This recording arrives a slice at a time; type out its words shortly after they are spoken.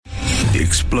the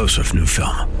explosive new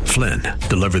film, Flynn,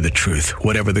 deliver the truth,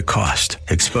 whatever the cost,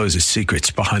 exposes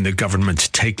secrets behind the government's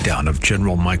takedown of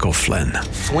General Michael Flynn.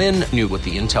 Flynn knew what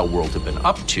the intel world had been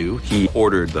up to. He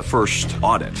ordered the first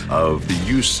audit of the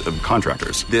use of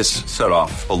contractors. This set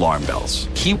off alarm bells.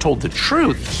 He told the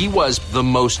truth. He was the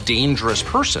most dangerous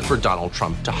person for Donald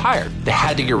Trump to hire. They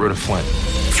had to get rid of Flynn.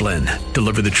 Flynn,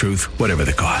 deliver the truth, whatever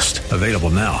the cost. Available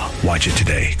now. Watch it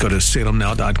today. Go to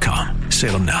salemnow.com.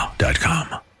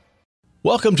 salemnow.com.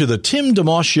 Welcome to the Tim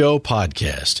DeMoss Show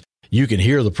podcast. You can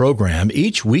hear the program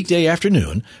each weekday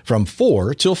afternoon from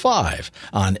 4 till 5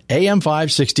 on AM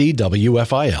 560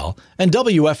 WFIL and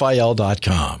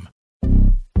WFIL.com.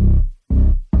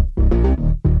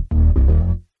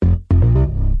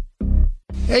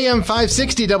 AM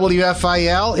 560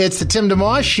 WFIL, it's the Tim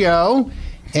DeMoss Show,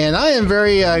 and I am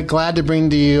very glad to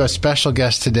bring to you a special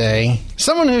guest today,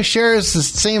 someone who shares the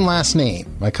same last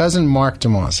name, my cousin Mark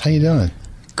DeMoss. How you doing?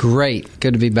 Great.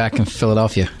 Good to be back in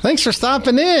Philadelphia. Thanks for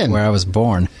stopping in. Where I was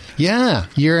born. Yeah.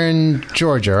 You're in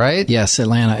Georgia, right? Yes,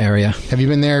 Atlanta area. Have you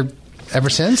been there ever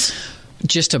since?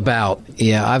 Just about.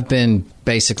 Yeah, I've been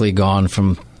basically gone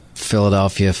from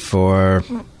Philadelphia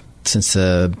since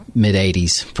the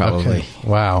mid-'80s, probably. Okay.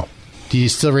 Wow. Do you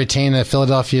still retain a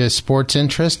Philadelphia sports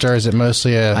interest, or is it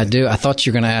mostly a... I do. I thought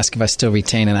you were going to ask if I still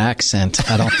retain an accent.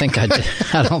 I don't think I do.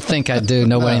 I don't think I do.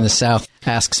 Nobody in the South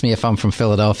asks me if I'm from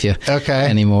Philadelphia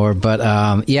anymore.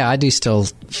 But, yeah, I do still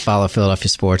follow Philadelphia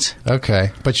sports.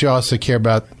 Okay. But you also care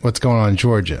about what's going on in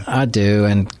Georgia. I do.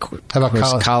 And how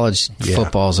about college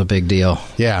football is a big deal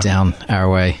down our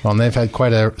way. Well, and they've had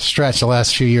quite a stretch the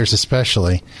last few years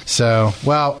especially. So,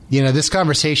 well, this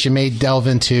conversation may delve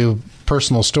into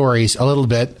personal stories a little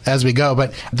bit as we go,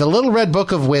 but The Little Red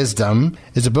Book of Wisdom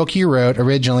is a book you wrote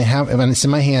originally, and it's in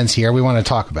my hands here, we want to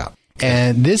talk about.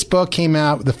 And this book came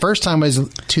out, the first time was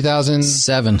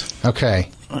 2007. Okay.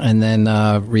 And then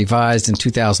revised in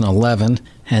 2011.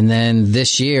 And then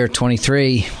this year,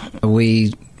 23,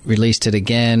 we released it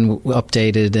again,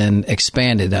 updated and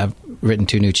expanded. I've written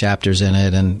 2 new chapters in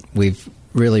it, and we've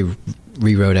really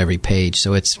rewrote every page,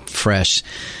 so it's fresh.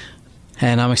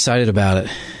 And I'm excited about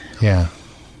it. Yeah.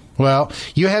 Well,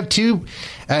 you have 2,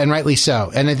 and rightly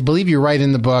so. And I believe you write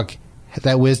in the book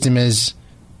that wisdom is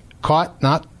caught,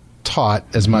 not taught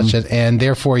as much, and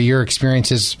therefore your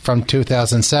experiences from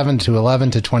 2007 to 11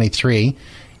 to 23,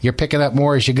 you're picking up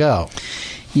more as you go.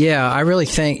 Yeah, I really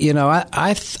think,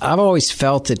 I've always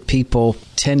felt that people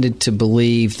tended to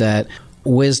believe that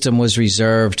wisdom was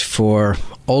reserved for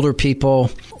older people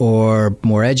or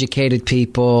more educated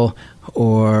people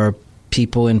or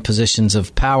people in positions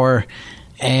of power,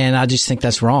 and I just think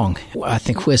that's wrong. I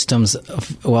think wisdom's,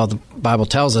 the Bible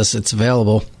tells us it's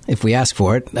available if we ask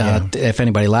for it, if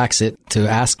anybody lacks it, to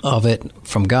ask of it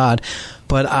from God.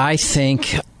 But I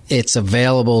think it's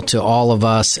available to all of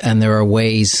us, and there are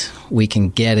ways we can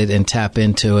get it and tap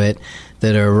into it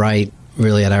that are right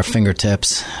really at our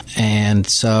fingertips. And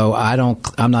so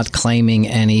I'm not claiming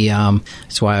any,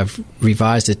 that's why I've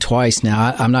revised it twice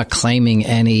now. I'm not claiming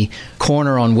any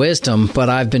corner on wisdom, but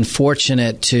I've been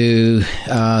fortunate to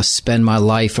spend my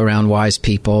life around wise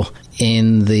people.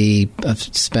 I've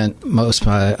spent most of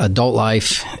my adult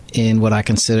life in what I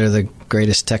consider the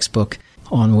greatest textbook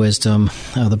on wisdom,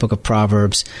 the book of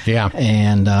Proverbs. Yeah.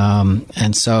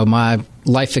 And so my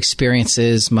life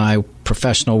experiences, my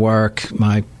professional work,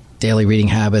 my daily reading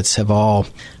habits have all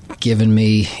given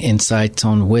me insights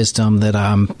on wisdom that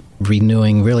I'm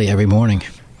renewing really every morning.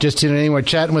 Just tuning in, we're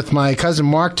chatting with my cousin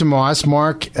Mark DeMoss.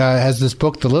 Mark has this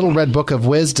book, The Little Red Book of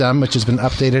Wisdom, which has been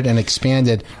updated and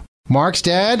expanded. Mark's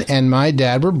dad and my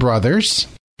dad were brothers.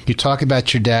 You talk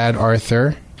about your dad,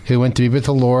 Arthur, who went to be with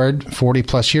the Lord 40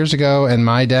 plus years ago, and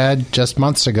my dad just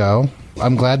months ago.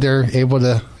 I'm glad they're able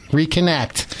to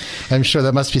reconnect. I'm sure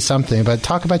that must be something, but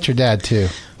talk about your dad too.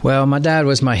 Well, my dad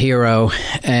was my hero,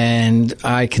 and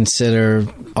I consider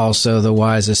also the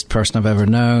wisest person I've ever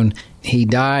known. He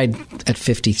died at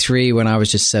 53 when I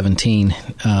was just 17,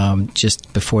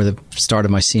 just before the start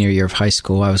of my senior year of high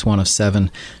school. I was one of 7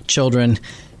 children.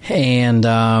 And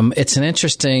it's an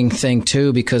interesting thing,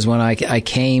 too, because when I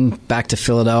came back to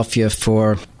Philadelphia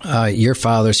for your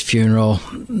father's funeral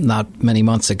not many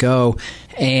months ago,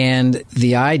 and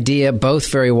the idea,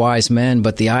 both very wise men,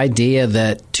 but the idea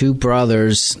that 2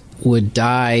 brothers would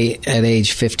die at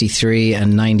age 53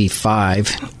 and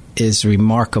 95 is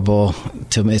remarkable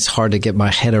to me. It's hard to get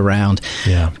my head around.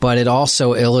 Yeah. But it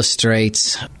also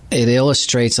illustrates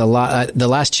a lot. The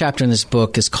last chapter in this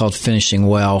book is called Finishing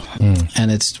Well,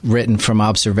 and it's written from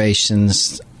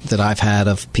observations that I've had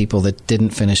of people that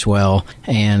didn't finish well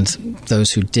and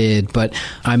those who did. But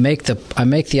I make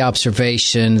the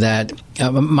observation that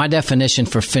my definition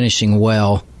for finishing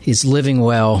well is living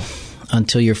well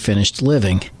until you're finished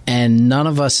living. And none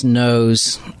of us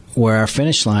knows where our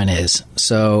finish line is.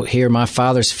 So here, my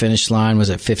father's finish line was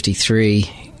at 53.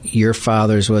 Your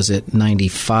father's was at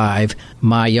 95.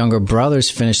 My younger brother's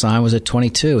finish line was at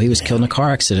 22. He was killed in a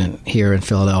car accident here in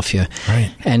Philadelphia.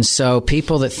 Right. And so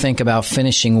people that think about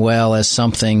finishing well as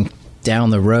something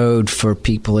down the road for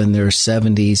people in their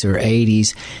 70s or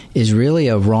 80s is really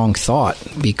a wrong thought,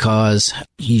 because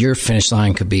your finish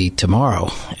line could be tomorrow.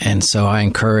 And so I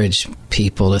encourage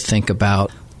people to think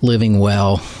about living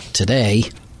well today.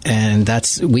 And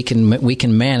we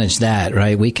can manage that,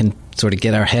 right? We can sort of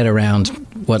get our head around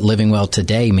what living well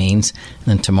today means, and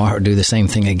then tomorrow do the same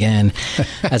thing again,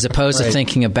 as opposed to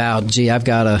thinking about, gee, I've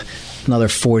got another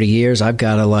 40 years. I've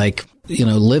got to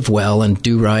live well and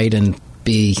do right and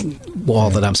be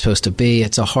all that I'm supposed to be.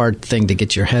 It's a hard thing to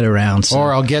get your head around. So.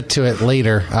 Or I'll get to it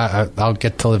later. I'll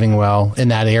get to living well in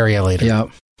that area later. Yeah.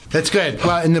 That's good.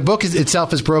 Well, and the book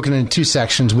itself is broken into two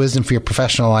sections: wisdom for your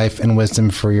professional life and wisdom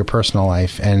for your personal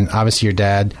life. And obviously your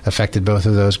dad affected both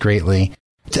of those greatly.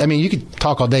 I mean, you could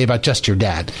talk all day about just your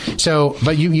dad. So,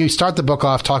 but you start the book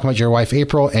off talking about your wife,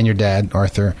 April, and your dad,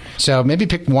 Arthur. So maybe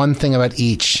pick one thing about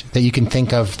each that you can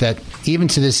think of that even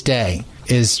to this day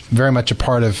is very much a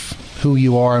part of who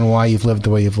you are and why you've lived the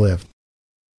way you've lived.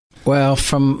 Well,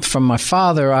 from my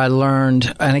father, I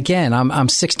learned, and again, I'm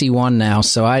 61 now,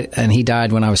 and he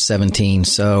died when I was 17.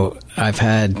 So I've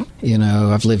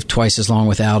lived twice as long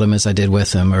without him as I did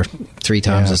with him, or 3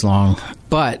 times as long.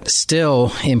 But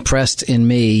still impressed in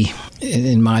me,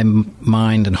 in my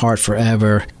mind and heart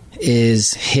forever,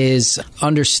 is his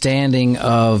understanding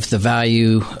of the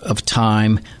value of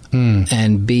time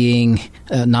and being,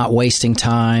 not wasting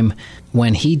time.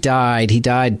 When he died, he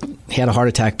had a heart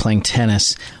attack playing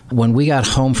tennis. When we got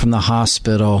home from the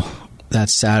hospital that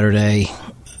Saturday,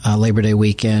 Labor Day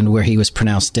weekend, where he was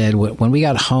pronounced dead, when we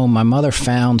got home, my mother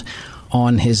found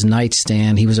on his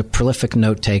nightstand, he was a prolific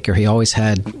note taker. He always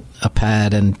had a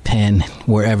pad and pen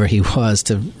wherever he was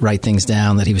to write things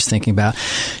down that he was thinking about.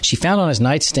 She found on his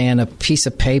nightstand a piece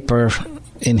of paper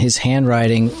in his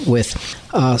handwriting with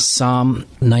Psalm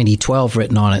 90:12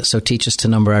 written on it. So teach us to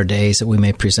number our days that we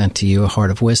may present to you a heart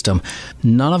of wisdom.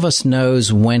 None of us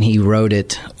knows when he wrote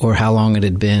it or how long it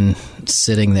had been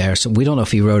sitting there. So we don't know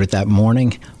if he wrote it that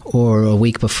morning or a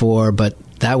week before, but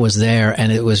that was there.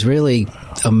 And it was really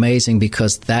amazing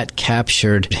because that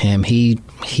captured him. He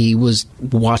was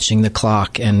watching the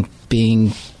clock and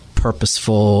being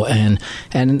purposeful, and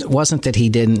it wasn't that he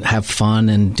didn't have fun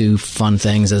and do fun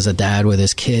things as a dad with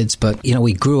his kids, but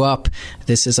we grew up,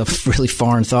 this is a really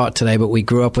foreign thought today, but we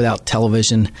grew up without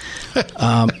television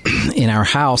in our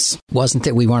house. Wasn't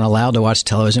that we weren't allowed to watch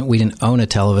television, we didn't own a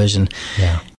television.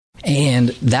 Yeah. And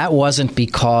that wasn't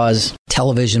because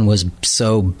television was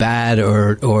so bad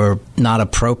or not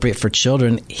appropriate for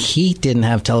children. He didn't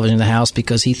have television in the house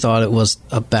because he thought it was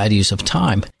a bad use of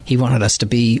time. He wanted us to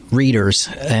be readers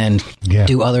and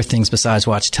do other things besides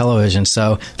watch television.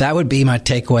 So that would be my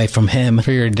takeaway from him.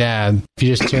 For your dad, if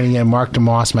you're just tuning in, Mark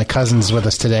DeMoss, my cousin's with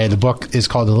us today. The book is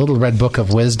called The Little Red Book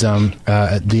of Wisdom,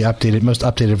 the most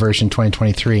updated version,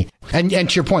 2023. And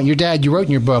to your point, your dad, you wrote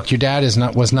in your book, your dad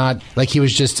was not like he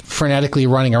was just frenetically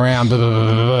running around. Blah, blah,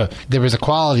 blah, blah, blah. There was a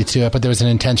quality to it, but there was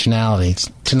an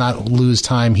intentionality to not lose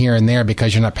time here and there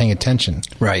because you're not paying attention.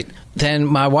 Right. Then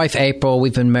my wife, April,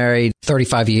 we've been married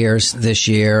 35 years this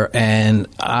year, and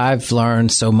I've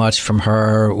learned so much from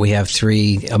her. We have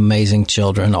 3 amazing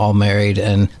children, all married,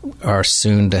 and are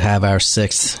soon to have our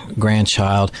 6th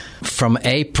grandchild. From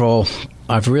April,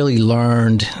 I've really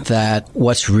learned that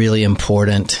what's really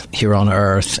important here on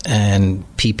earth, and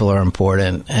people are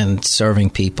important, and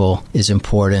serving people is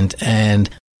important, and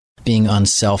being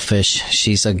unselfish.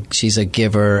 She's a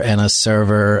giver and a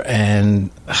server and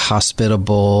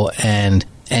hospitable. And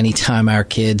anytime our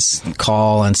kids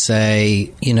call and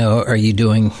say, are you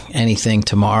doing anything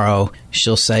tomorrow?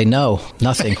 She'll say, no,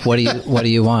 nothing. What do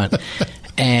you want?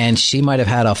 And she might have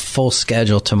had a full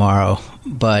schedule tomorrow,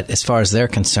 but as far as they're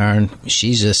concerned,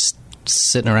 she's just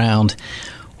sitting around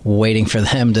waiting for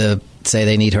them to say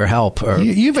they need her help. Or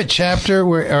you have a chapter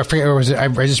where, or was it, I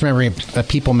just remember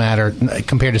People Matter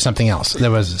compared to something else.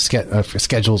 There was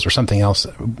schedules or something else.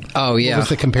 Oh, yeah. What was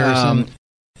the comparison?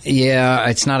 Yeah,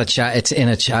 it's not a chapter. It's in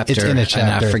a chapter. It's in a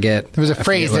chapter. And I forget. There was a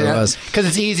phrase that was because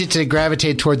it's easy to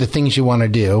gravitate toward the things you want to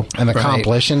do and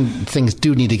accomplish, and things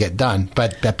do need to get done.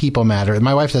 But that people matter.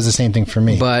 My wife does the same thing for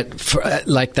me. But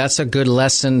that's a good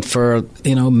lesson for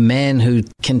men who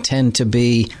can tend to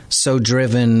be so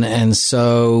driven and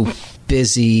so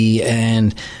busy,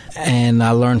 and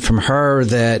I learned from her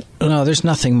that there's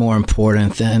nothing more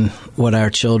important than what our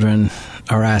children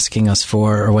are asking us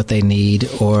for, or what they need,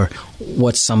 or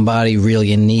what somebody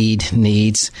really in need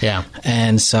needs. Yeah.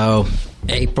 And so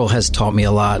April has taught me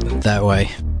a lot that way.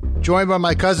 Joined by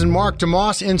my cousin Mark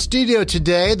DeMoss in studio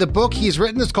today. The book he's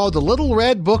written is called The Little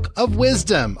Red Book of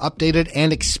Wisdom, updated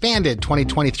and expanded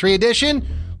 2023 edition.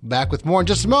 Back with more in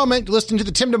just a moment. You're listening to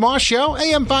The Tim DeMoss Show,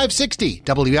 AM 560,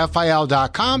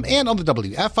 WFIL.com, and on the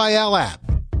WFIL app.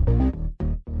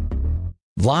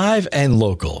 Live and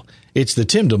local. It's the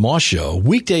Tim DeMoss Show,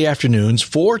 weekday afternoons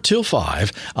 4 till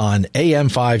 5 on AM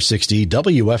 560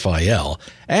 WFIL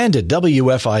and at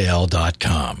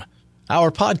WFIL.com.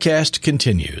 Our podcast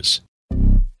continues.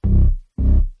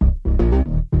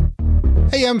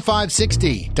 AM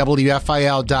 560,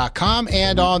 WFIL.com,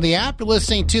 and on the app. You're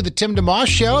listening to The Tim DeMoss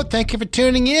Show. Thank you for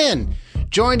tuning in.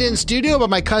 Joined in studio by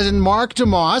my cousin Mark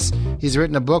DeMoss. He's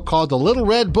written a book called The Little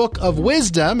Red Book of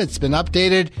Wisdom. It's been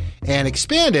updated and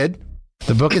expanded.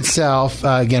 The book itself,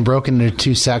 again, broken into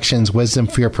two sections, wisdom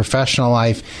for your professional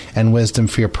life and wisdom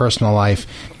for your personal life.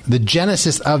 The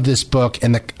genesis of this book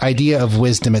and the idea of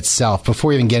wisdom itself,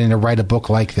 before even getting to write a book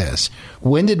like this,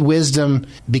 when did wisdom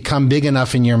become big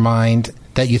enough in your mind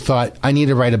that you thought, I need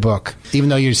to write a book, even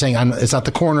though you're saying it's not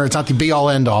the corner, it's not the be-all,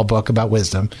 end-all book about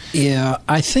wisdom? Yeah,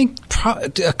 I think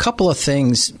a couple of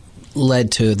things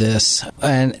led to this.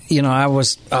 And, I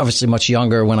was obviously much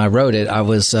younger when I wrote it. I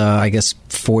was,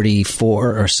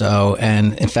 44 or so.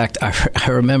 And, in fact, I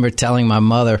remember telling my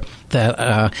mother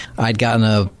that I'd gotten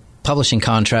a publishing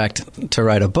contract to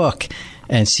write a book.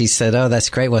 And she said, "Oh, that's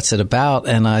great. What's it about?"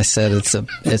 And I said,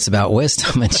 "It's about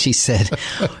wisdom." And she said,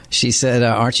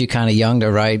 "Aren't you kind of young to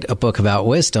write a book about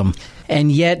wisdom?" And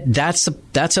yet, that's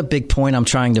a big point I'm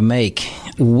trying to make.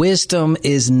 Wisdom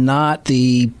is not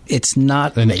it's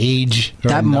not an age.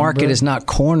 That market is not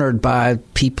cornered by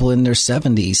people in their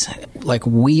 70s. Like,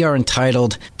 we are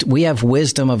entitled. We have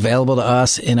wisdom available to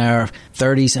us in our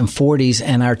 30s and 40s,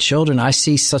 and our children. I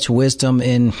see such wisdom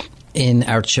in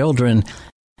our children.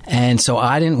 And so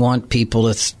I didn't want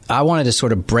people to, I wanted to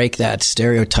sort of break that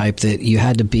stereotype that you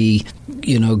had to be,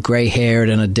 gray-haired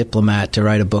and a diplomat to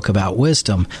write a book about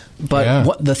wisdom.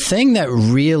 But the thing that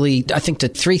really, I think the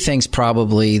three things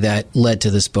probably that led to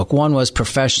this book. One was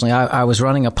professionally, I was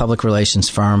running a public relations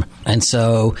firm. And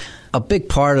so a big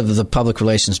part of the public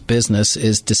relations business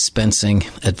is dispensing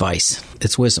advice.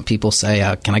 It's wisdom. People say,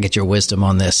 can I get your wisdom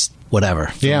on this? Whatever,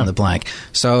 fill in the blank.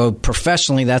 So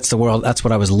professionally, that's the world. That's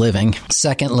what I was living.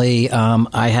 Secondly,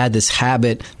 I had this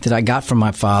habit that I got from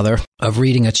my father of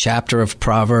reading a chapter of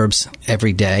Proverbs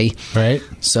every day. Right.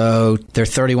 So there are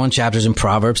 31 chapters in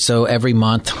Proverbs. So every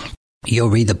month, you'll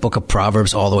read the book of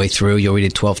Proverbs all the way through. You'll read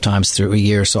it 12 times through a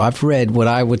year. So I've read what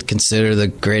I would consider the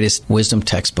greatest wisdom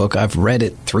textbook. I've read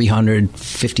it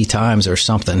 350 times or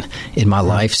something in my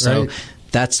life. So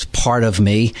that's part of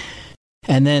me.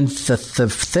 And then the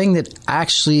thing that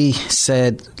actually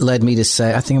led me to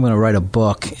say, I think I'm going to write a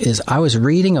book, is I was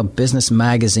reading a business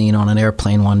magazine on an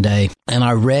airplane one day, and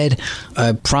I read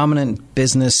a prominent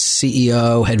business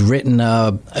CEO had written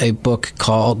a book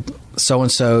called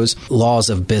So-and-so's Laws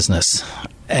of Business.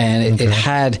 And it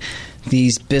had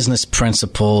these business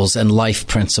principles and life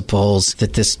principles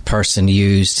that this person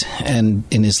used in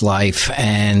his life.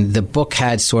 And the book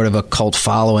had sort of a cult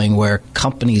following where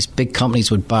big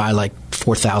companies would buy like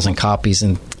 4,000 copies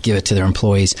and give it to their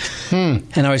employees. And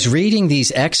I was reading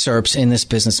these excerpts in this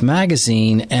business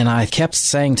magazine, and I kept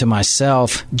saying to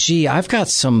myself, gee, I've got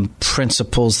some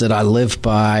principles that I live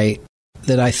by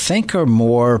that I think are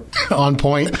more on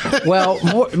point. Well,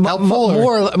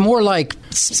 more like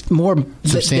more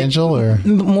substantial or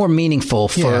more meaningful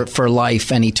for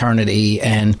life and eternity,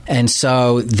 and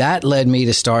so that led me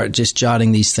to start just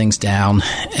jotting these things down,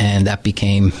 and that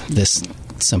became this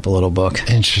simple little book.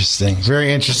 Interesting,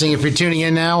 very interesting. If you're tuning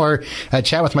in now, or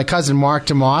chat with my cousin Mark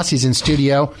DeMoss, he's in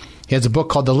studio. He has a book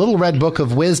called The Little Red Book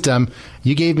of Wisdom.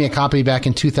 You gave me a copy back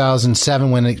in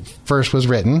 2007 when it first was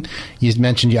written. You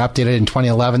mentioned you updated it in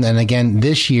 2011, and again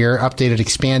this year, updated,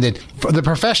 expanded. For the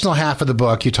professional half of the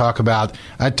book you talk about,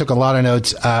 I took a lot of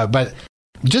notes, but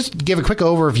just give a quick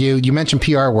overview. You mentioned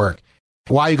PR work,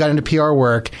 why you got into PR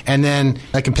work, and then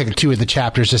I can pick two of the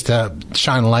chapters just to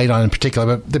shine a light on in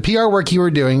particular. But the PR work you were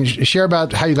doing, share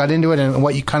about how you got into it and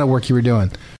what kind of work you were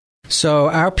doing. So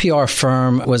our PR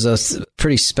firm was a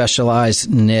pretty specialized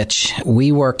niche.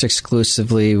 We worked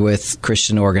exclusively with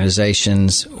Christian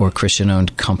organizations or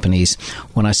Christian-owned companies.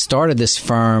 When I started this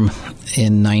firm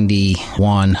in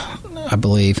 91, I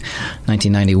believe,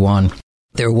 1991,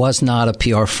 there was not a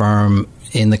PR firm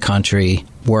in the country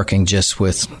working just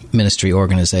with ministry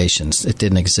organizations. It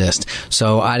didn't exist.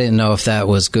 So I didn't know if that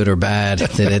was good or bad,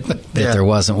 that there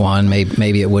wasn't one.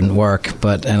 Maybe it wouldn't work,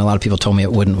 and a lot of people told me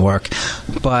it wouldn't work.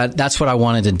 But that's what I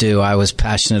wanted to do. I was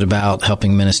passionate about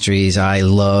helping ministries. I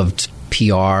loved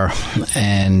PR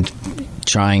and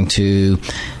trying to,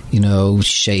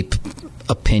 shape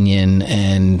opinion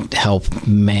and help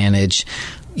manage,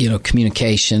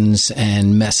 communications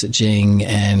and messaging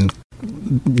and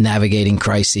navigating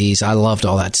crises. I loved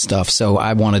all that stuff. So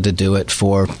I wanted to do it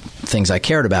for things I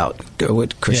cared about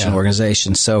with Christian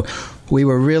organizations. So we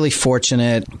were really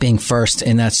fortunate being first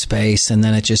in that space, and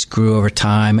then it just grew over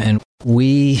time. And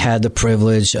we had the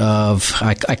privilege of,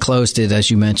 I closed it,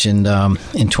 as you mentioned,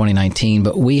 in 2019,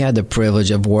 but we had the privilege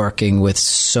of working with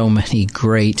so many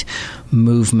great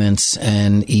movements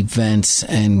and events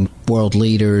and world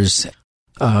leaders.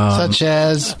 Such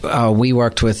as? We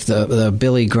worked with the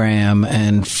Billy Graham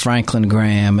and Franklin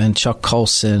Graham and Chuck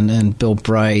Colson and Bill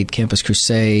Bright, Campus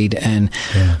Crusade, and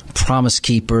Promise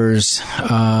Keepers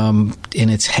in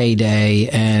its heyday.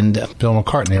 And Bill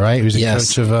McCartney, right? He was the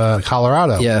coach of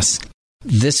Colorado. Yes.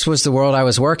 This was the world I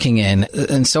was working in.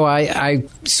 And so I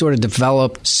sort of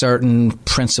developed certain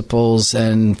principles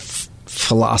and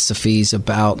philosophies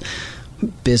about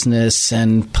business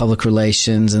and public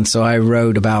relations. And so I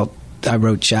wrote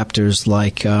chapters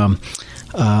like The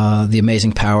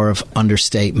Amazing Power of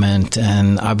Understatement,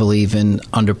 and I believe in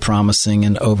under-promising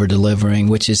and over-delivering,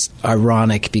 which is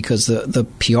ironic because the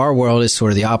PR world is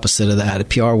sort of the opposite of that. The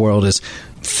PR world is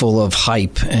full of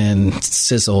hype and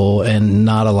sizzle and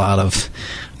not a lot of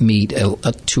meat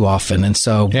too often. And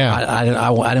so I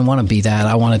didn't want to be that.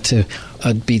 I wanted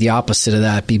to be the opposite of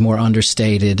that, be more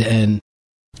understated. And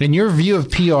in your view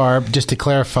of PR, just to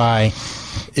clarify,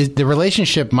 the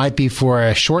relationship might be for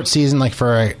a short season, like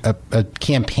for a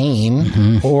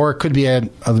campaign, or it could be a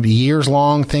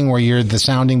years-long thing where you're the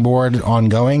sounding board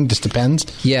ongoing. Just depends.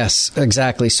 Yes,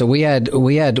 exactly. So we had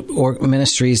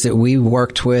ministries that we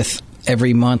worked with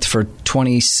every month for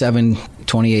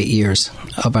 28 years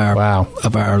of our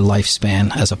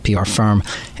lifespan as a PR firm.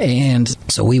 And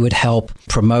so we would help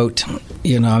promote,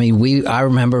 I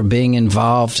remember being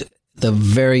involved the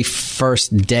very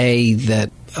first day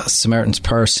that Samaritan's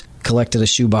Purse collected a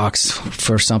shoebox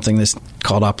for something that's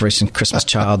called Operation Christmas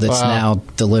Child that's now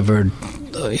delivered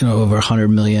over 100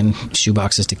 million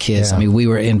shoeboxes to kids. Yeah. We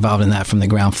were involved in that from the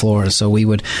ground floor. So we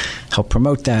would help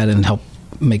promote that and help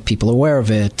make people aware of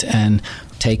it and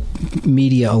take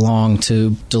media along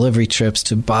to delivery trips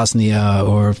to Bosnia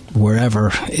or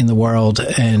wherever in the world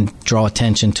and draw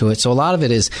attention to it. So a lot of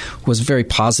it was very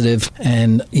positive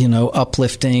and,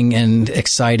 uplifting and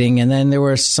exciting. And then there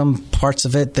were some parts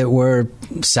of it that were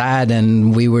sad,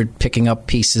 and we were picking up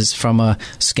pieces from a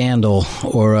scandal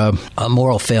or a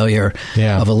moral failure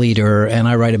of a leader. And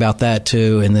I write about that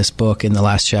too in this book in the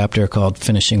last chapter called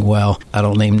Finishing Well. I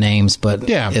don't name names, but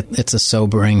it's a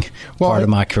sobering part of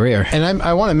my career. And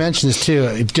I want to mention this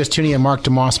too. Just tuning in, Mark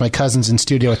DeMoss, my cousin's in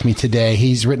studio with me today.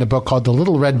 He's written a book called The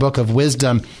Little Red Book of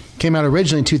Wisdom. Came out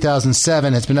originally in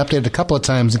 2007. Has been updated a couple of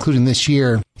times, including this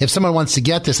year. If someone wants to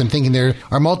get this, I'm thinking there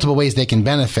are multiple ways they can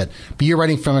benefit. But you're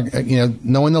writing from,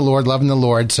 knowing the Lord, loving the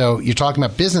Lord. So you're talking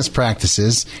about business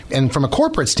practices, and from a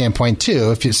corporate standpoint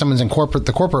too. If someone's in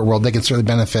the corporate world, they can certainly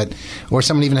benefit, or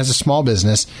someone even has a small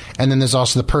business. And then there's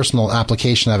also the personal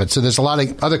application of it. So there's a lot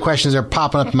of other questions that are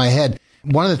popping up in my head.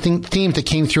 One of the themes that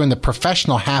came through in the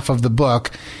professional half of the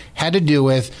book had to do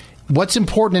with what's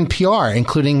important in PR,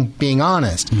 including being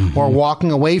honest or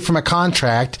walking away from a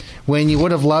contract when you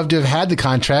would have loved to have had the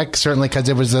contract, certainly because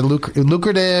it was a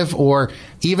lucrative, or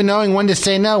even knowing when to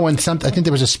say no. I think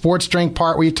there was a sports drink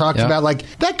part where you talked about like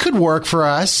that could work for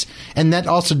us, and that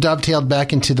also dovetailed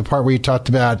back into the part where you talked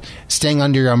about staying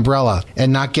under your umbrella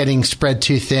and not getting spread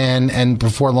too thin, and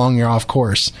before long you're off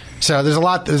course. So there's a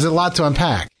lot to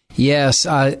unpack. Yes,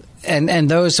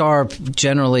 and those are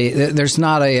generally, there's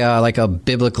not a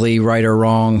biblically right or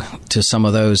wrong to some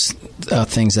of those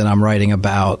things that I'm writing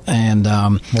about, and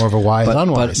more of a wise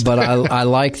unwise. But I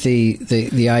like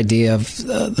the idea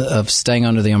of staying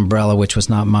under the umbrella, which was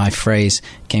not my phrase,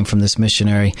 came from this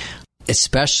missionary.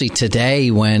 Especially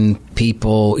today when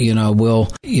people,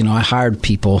 I hired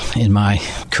people in my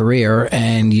career,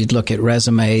 and you'd look at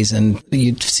resumes and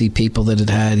you'd see people that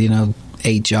had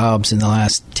 8 jobs in the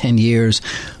last 10 years.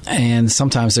 And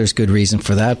sometimes there's good reason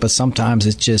for that, but sometimes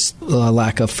it's just a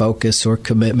lack of focus or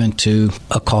commitment to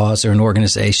a cause or an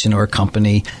organization or a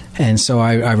company. And so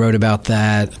I wrote about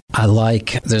that.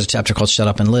 There's a chapter called Shut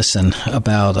Up and Listen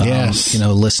about,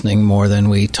 listening more than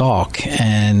we talk.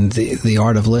 And the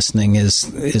art of listening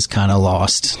is kind of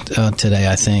lost today,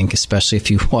 I think, especially if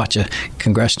you watch a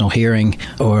congressional hearing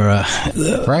or,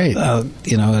 a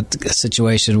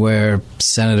situation where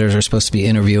senators are supposed to be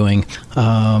interviewing,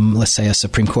 let's say, a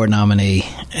Supreme Court nominee,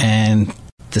 and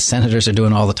the senators are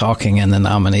doing all the talking and the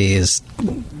nominee is,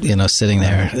 sitting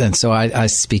there. And so I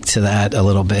speak to that a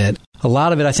little bit. A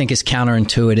lot of it, I think, is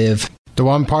counterintuitive. The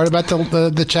one part about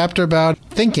the chapter about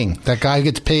thinking, that guy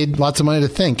gets paid lots of money to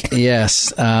think.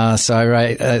 Yes. So I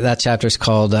write, that chapter is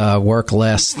called Work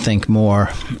Less, Think More.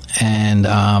 And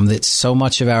that so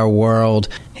much of our world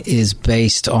is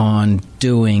based on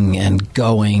doing and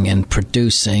going and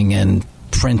producing and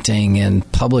printing and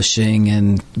publishing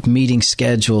and meeting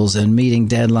schedules and meeting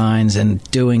deadlines and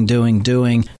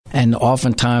doing. And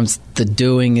oftentimes the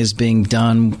doing is being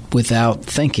done without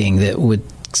thinking. That would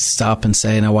stop and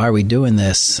say, now, why are we doing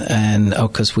this? And,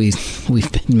 because we've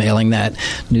been mailing that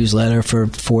newsletter for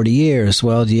 40 years.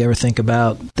 Well, do you ever think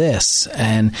about this?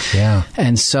 And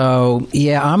so,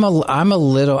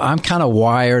 I'm kind of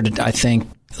wired, I think,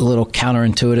 a little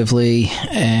counterintuitively,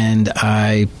 and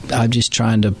I'm just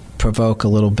trying to provoke a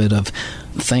little bit of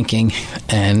thinking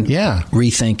and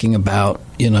rethinking about,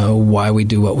 why we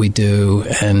do what we do.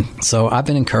 And so I've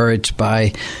been encouraged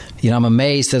by, I'm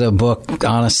amazed that a book,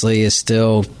 honestly, is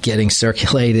still getting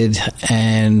circulated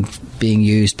and being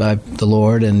used by the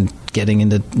Lord and getting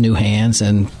into new hands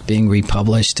and being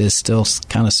republished is still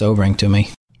kind of sobering to me.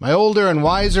 My older and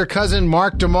wiser cousin,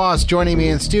 Mark DeMoss, joining me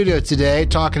in studio today,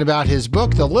 talking about his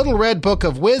book, The Little Red Book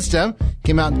of Wisdom.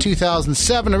 Came out in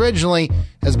 2007 originally,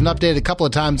 has been updated a couple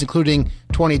of times, including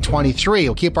 2023.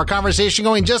 We'll keep our conversation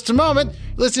going in just a moment.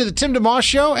 Listen to The Tim DeMoss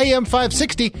Show, AM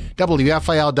 560,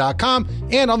 WFIL.com,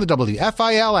 and on the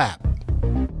WFIL app.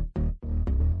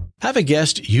 Have a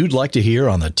guest you'd like to hear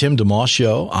on The Tim DeMoss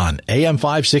Show on AM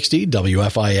 560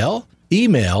 WFIL?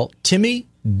 Email Timmy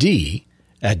D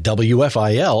at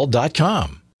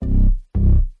WFIL.com.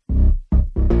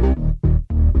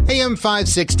 AM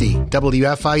 560,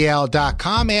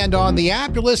 WFIL.com, and on the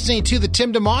app. You're listening to The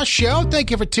Tim DeMoss Show. Thank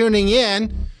you for tuning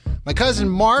in. My cousin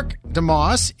Mark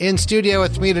DeMoss in studio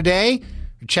with me today.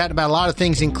 We're chatting about a lot of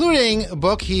things, including a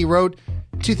book he wrote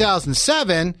in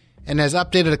 2007 and has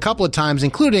updated a couple of times,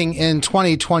 including in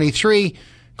 2023,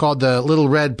 called The Little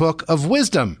Red Book of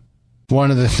Wisdom. One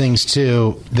of the things,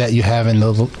 too, that you have in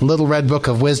the Little Red Book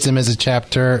of Wisdom is a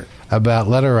chapter about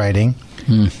letter writing.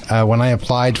 When I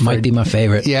applied for... Might be my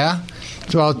favorite. Yeah?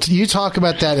 Well, you talk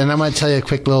about that, and I'm going to tell you a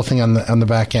quick little thing on the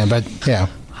back end. But, yeah.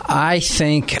 I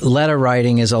think letter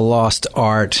writing is a lost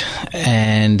art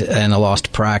and a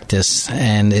lost practice,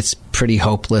 and it's pretty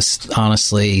hopeless,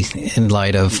 honestly, in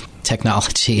light of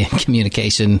technology and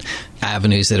communication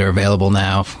avenues that are available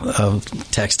now, of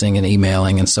texting and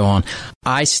emailing and so on.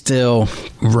 I still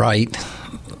write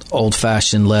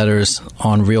old-fashioned letters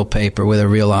on real paper with a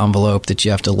real envelope that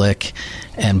you have to lick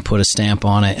and put a stamp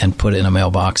on it and put it in a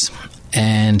mailbox.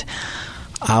 And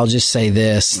I'll just say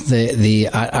this,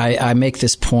 I make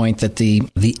this point that the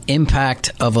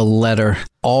impact of a letter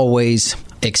always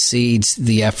exceeds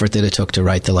the effort that it took to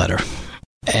write the letter.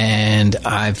 And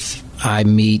I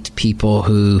meet people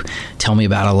who tell me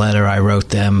about a letter I wrote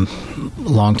them a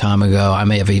long time ago. I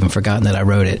may have even forgotten that I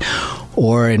wrote it.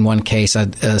 Or in one case,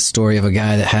 a story of a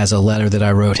guy that has a letter that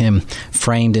I wrote him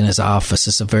framed in his office.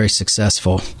 It's a very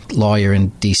successful lawyer in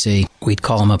D.C. We'd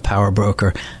call him a power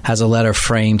broker. Has a letter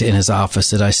framed in his office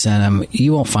that I sent him.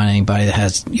 You won't find anybody that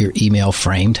has your email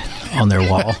framed on their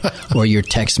wall or your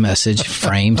text message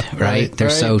framed, right? They're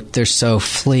so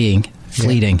fleeting.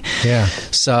 Yeah.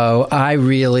 So I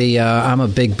really, I'm a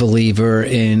big believer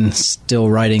in still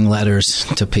writing letters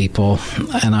to people.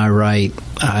 And I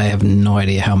have no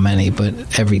idea how many,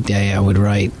 but every day I would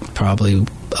write probably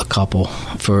a couple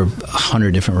for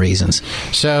 100 different reasons.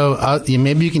 So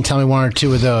maybe you can tell me one or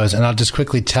two of those. And I'll just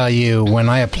quickly tell you, when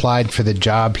I applied for the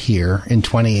job here in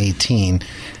 2018,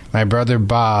 my brother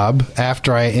Bob,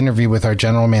 after I interviewed with our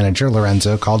general manager,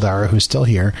 Lorenzo Caldara, who's still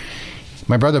here,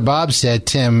 my brother Bob said,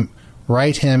 Tim,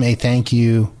 write him a thank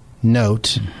you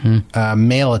note,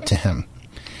 mail it to him.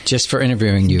 Just for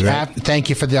interviewing you, right? Thank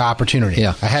you for the opportunity.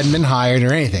 Yeah. I hadn't been hired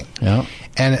or anything. Yeah.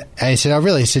 And I said, oh,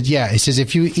 really? He said, yeah. He says,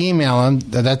 if you email him,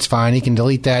 that's fine. He can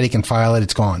delete that. He can file it.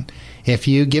 It's gone. If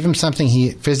you give him something,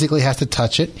 he physically has to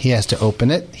touch it. He has to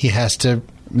open it. He has to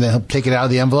Then he'll take it out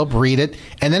of the envelope, read it,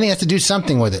 and then he has to do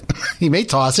something with it. He may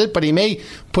toss it, but he may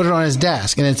put it on his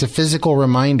desk, and it's a physical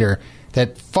reminder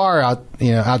that far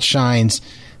outshines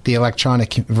the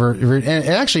electronic version. And it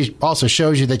actually also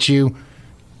shows you that you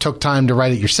took time to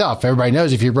write it yourself. Everybody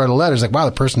knows if you wrote a letter, it's like, wow,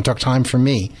 the person took time for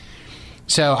me.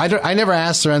 So I never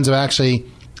asked Lorenzo actually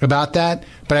about that,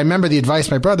 but I remember the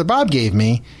advice my brother Bob gave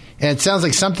me, and it sounds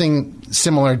like something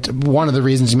similar to one of the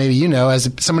reasons maybe you know, as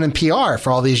someone in PR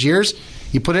for all these years,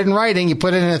 you put it in writing, you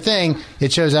put it in a thing,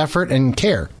 it shows effort and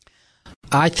care.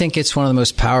 I think it's one of the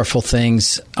most powerful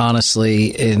things, honestly,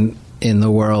 in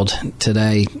the world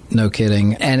today, no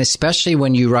kidding. And especially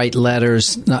when you write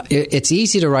letters, it's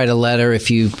easy to write a letter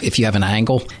if you have an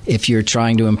angle, if you're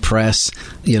trying to impress,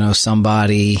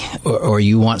 somebody, or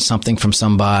you want something from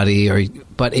somebody,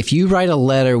 but if you write a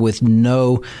letter with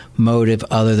no motive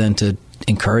other than to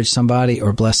encourage somebody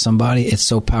or bless somebody, it's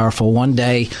so powerful. One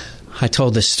day, I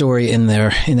told this story in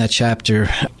that chapter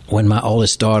when my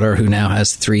oldest daughter, who now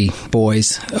has 3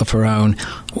 boys of her own,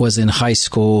 was in high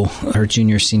school, her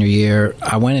junior, senior year.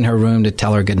 I went in her room to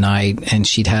tell her goodnight, and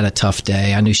she'd had a tough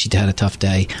day. I knew she'd had a tough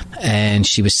day. And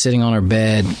she was sitting on her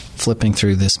bed flipping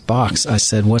through this box. I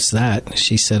said, "What's that?"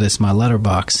 She said, "It's my letter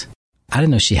box." I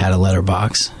didn't know she had a letter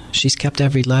box. She's kept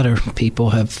every letter people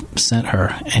have sent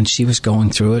her, and she was going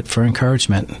through it for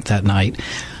encouragement that night.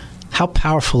 How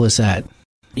powerful is that?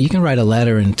 You can write a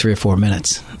letter in 3 or 4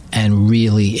 minutes and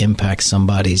really impact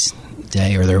somebody's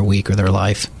day or their week or their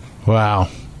life. Wow.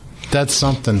 That's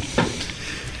something.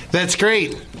 That's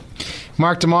great.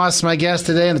 Mark DeMoss, my guest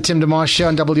today on the Tim DeMoss Show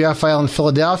on WFIL in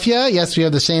Philadelphia. Yes, we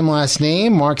have the same last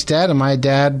name. Mark's dad and my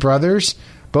dad, brothers,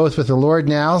 both with the Lord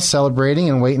now, celebrating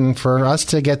and waiting for us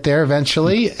to get there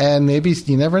eventually. And maybe,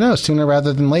 you never know, sooner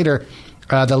rather than later.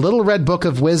 The Little Red Book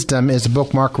of Wisdom is a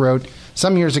book Mark wrote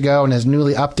some years ago and has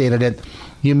newly updated it.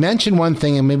 You mentioned one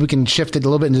thing, and maybe we can shift it a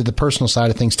little bit into the personal side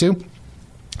of things, too.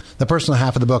 The personal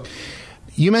half of the book.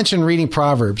 You mentioned reading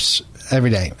Proverbs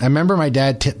every day. I remember my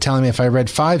dad telling me if I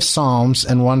read 5 Psalms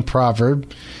and 1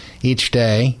 Proverb each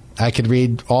day, I could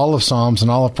read all of Psalms and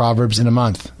all of Proverbs in a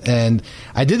month. And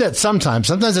I did that sometimes.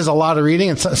 Sometimes there's a lot of reading,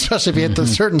 and especially if you hit the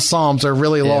certain Psalms are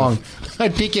really long.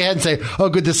 I'd peek ahead and say, oh,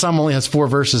 good, this Psalm only has 4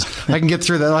 verses. I can get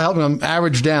through that. It'll help me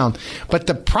average down. But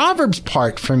the Proverbs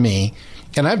part for me,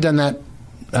 and I've done that,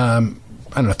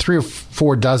 3 or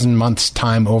 4 dozen months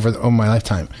time over my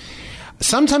lifetime.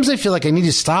 Sometimes I feel like I need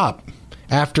to stop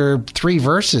after 3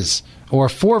 verses or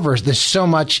 4 verses. There's so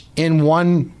much in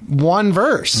one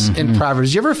verse in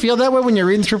Proverbs. You ever feel that way when you're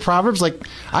reading through Proverbs? Like,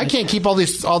 I can't keep all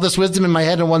this wisdom in my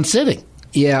head in one sitting.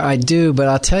 Yeah, I do. But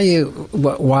I'll tell you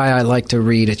why I like to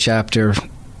read a chapter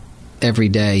every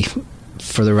day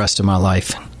for the rest of my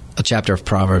life. A chapter of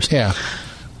Proverbs. Yeah.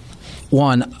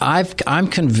 One, I'm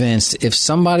convinced if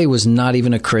somebody was not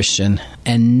even a Christian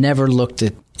and never looked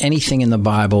at anything in the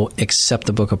Bible except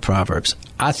the book of Proverbs,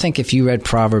 I think if you read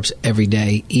Proverbs every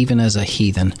day, even as a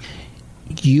heathen,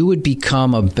 you would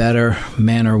become a better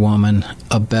man or woman,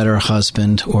 a better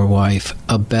husband or wife,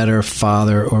 a better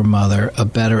father or mother, a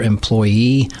better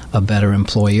employee, a better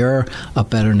employer, a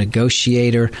better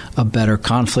negotiator, a better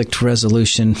conflict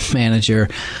resolution manager,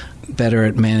 better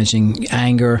at managing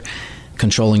anger,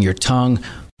 controlling your tongue.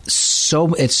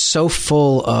 So it's so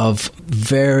full of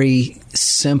very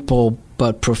simple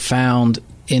but profound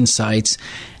insights.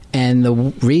 And the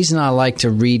reason I like to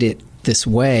read it this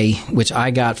way, which I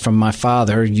got from my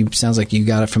father, sounds like you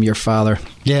got it from your father.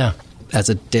 Yeah. As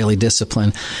a daily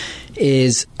discipline,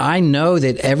 is I know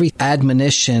that every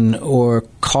admonition or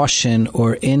caution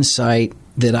or insight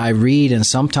that I read, and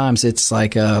sometimes it's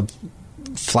like a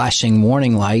flashing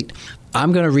warning light,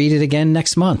 I'm going to read it again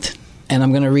next month. And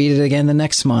I'm going to read it again the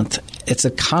next month. It's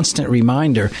a constant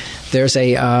reminder. There's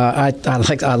I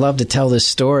love to tell this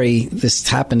story. This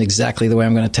happened exactly the way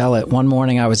I'm going to tell it. One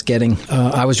morning I was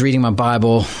reading my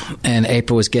Bible, and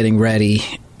April was getting ready,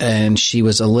 and she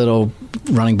was a little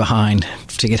running behind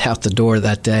to get out the door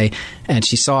that day. And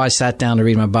she saw I sat down to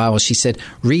read my Bible. She said,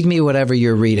 "Read me whatever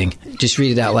you're reading. Just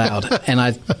read it out loud." And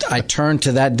I turned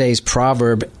to that day's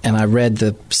proverb, and I read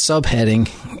the subheading,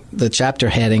 the chapter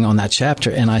heading on that chapter,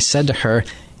 and I said to her,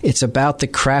 "It's about the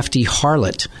crafty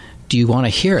harlot. Do you want to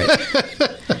hear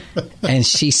it?" And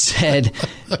she said,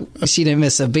 she didn't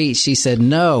miss a beat. She said,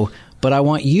 "No, but I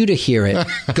want you to hear it.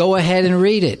 Go ahead and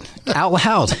read it out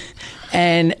loud."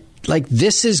 And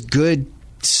this is good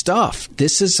stuff.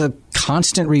 This is a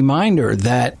constant reminder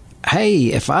that, hey,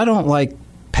 if I don't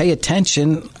pay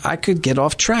attention, I could get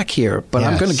off track here. But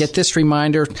yes. I'm going to get this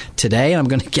reminder today, and I'm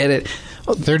going to get it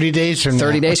 30 days from now.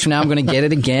 30 days from now, I'm going to get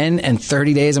it again, and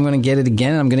 30 days, I'm going to get it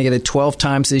again, and I'm going to get it 12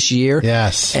 times this year.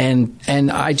 Yes. And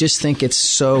I just think it's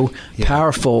so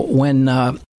powerful. When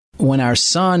our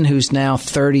son, who's now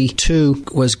 32,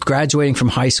 was graduating from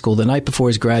high school, the night before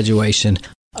his graduation,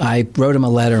 I wrote him a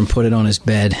letter and put it on his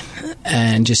bed,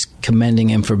 and just commending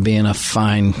him for being a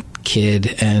fine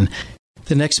kid. And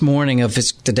the next morning of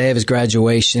the day of his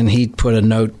graduation, he put a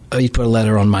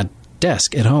letter on my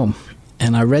desk at home.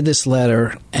 And I read this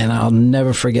letter, and I'll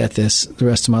never forget this the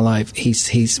rest of my life. He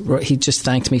just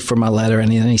thanked me for my letter,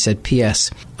 and then he said,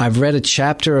 P.S. I've read a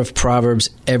chapter of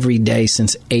Proverbs every day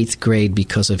since 8th grade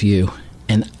because of you,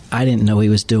 and I didn't know he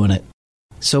was doing it.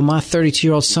 So my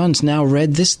 32-year-old son's now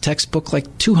read this textbook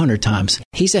like 200 times.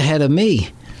 He's ahead of me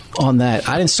on that.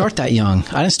 I didn't start that young.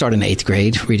 I didn't start in 8th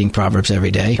grade reading Proverbs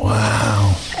every day.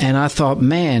 Wow. And I thought,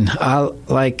 man,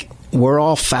 we're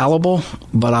all fallible,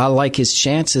 but I like his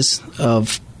chances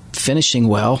of finishing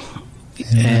well.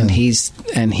 And he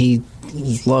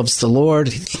loves the Lord.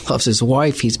 He loves his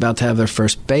wife. He's about to have their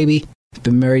first baby. He's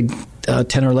been married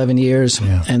 10 or 11 years.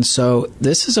 Yeah. And so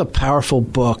this is a powerful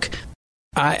book.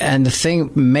 And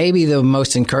maybe the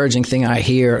most encouraging thing I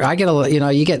hear,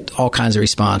 you get all kinds of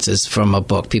responses from a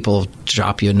book. People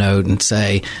drop you a note and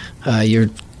say, your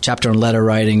chapter on letter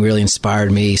writing really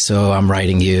inspired me, so I'm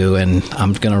writing you, and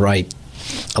I'm going to write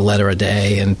a letter a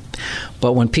day.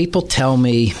 But when people tell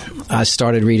me I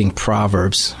started reading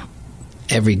Proverbs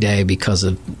every day because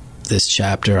of this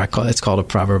chapter, it's called a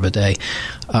proverb a day.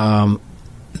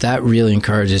 That really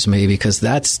encourages me, because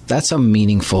that's a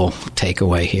meaningful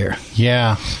takeaway here.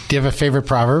 Yeah. Do you have a favorite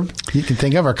proverb you can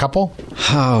think of, or a couple?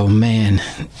 Oh, man.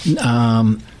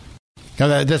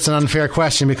 No, that's an unfair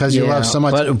question, because you love so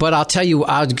much. But I'll tell you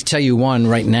one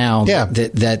right now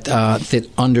that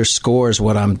underscores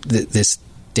what this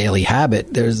daily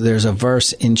habit. There's a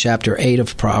verse in chapter 8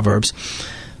 of Proverbs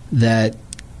that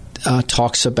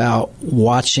talks about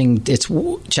watching.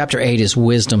 Chapter 8 is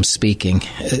wisdom speaking.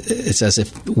 It's as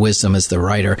if wisdom is the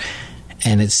writer,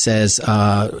 and it says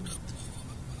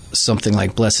something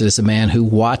like, "Blessed is the man who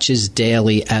watches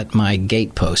daily at my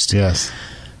gatepost." Yes.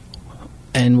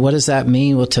 And what does that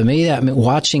mean? Well, to me, that means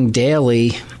watching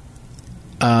daily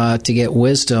to get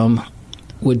wisdom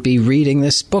would be reading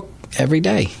this book every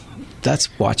day. That's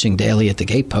watching daily at the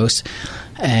gatepost.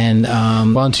 And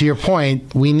and to your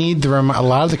point, we need a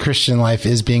lot of the Christian life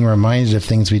is being reminded of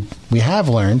things we have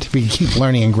learned. We keep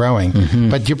learning and growing.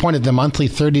 Mm-hmm. But your point of the monthly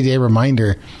 30-day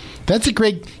reminder, that's a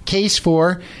great case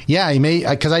for, you may,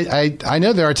 because I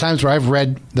know there are times where I've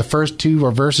read the first 2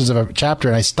 or verses of a chapter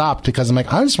and I stopped because I'm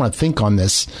like, I just want to think on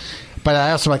this. But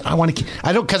I also I don't want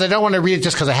to read it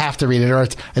just because I have to read it, or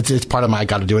it's part of I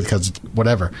got to do it because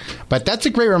whatever. But that's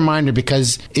a great reminder,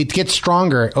 because it gets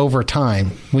stronger over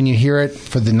time when you hear it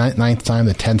for the 9th time,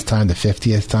 the 10th time, the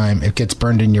 50th time. It gets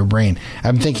burned in your brain.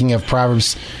 I'm thinking of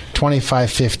Proverbs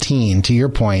 25:15. To your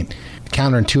point,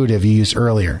 counterintuitive you used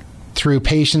earlier. Through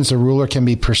patience, a ruler can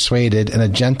be persuaded, and a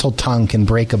gentle tongue can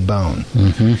break a bone.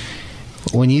 Mm-hmm.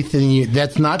 When you think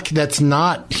that's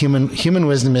not human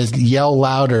wisdom is yell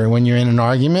louder when you're in an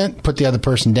argument, put the other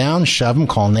person down, shove them,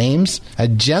 call names. A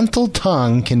gentle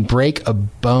tongue can break a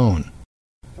bone.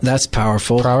 That's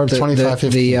powerful. Proverbs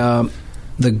 25:15.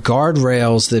 The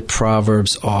guardrails that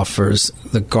Proverbs offers,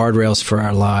 the guardrails for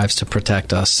our lives to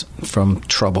protect us from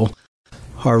trouble,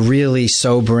 are really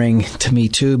sobering to me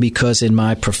too, because in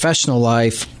my professional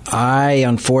life, I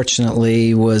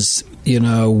unfortunately was,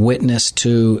 witness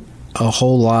to a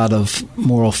whole lot of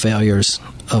moral failures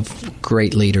of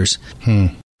great leaders.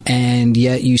 And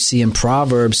yet you see in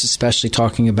Proverbs, especially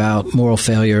talking about moral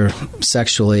failure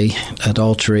sexually,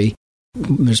 adultery,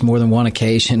 there's more than one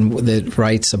occasion that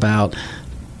writes about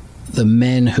the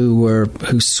men who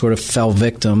sort of fell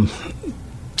victim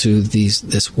to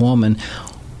this woman.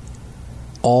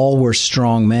 All were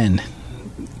strong men.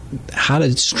 How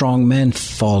did strong men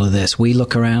fall to this? We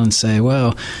look around and say,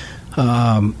 well,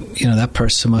 that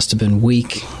person must have been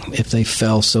weak if they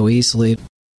fell so easily.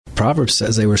 Proverbs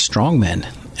says they were strong men,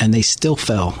 and they still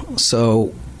fell.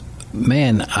 So,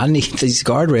 man, I need these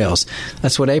guardrails.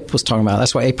 That's what April was talking about.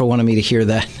 That's why April wanted me to hear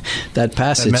that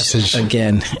passage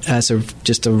again as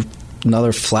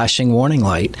another flashing warning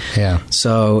light. Yeah.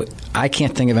 So I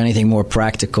can't think of anything more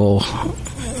practical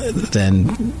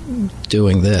than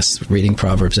doing this, reading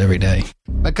Proverbs every day.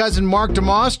 My cousin Mark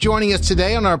DeMoss joining us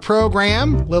today on our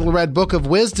program. Little Red Book of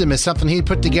Wisdom is something he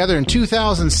put together in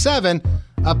 2007,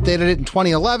 updated it in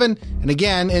 2011, and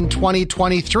again in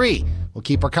 2023. We'll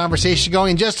keep our conversation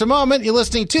going in just a moment. You're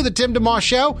listening to The Tim DeMoss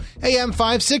Show, AM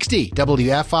 560,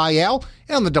 WFIL,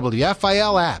 and on the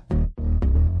WFIL app.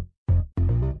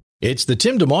 It's the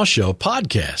Tim DeMoss Show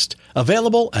podcast,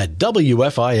 available at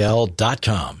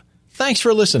WFIL.com. Thanks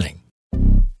for listening.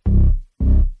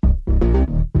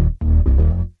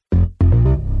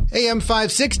 AM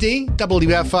 560,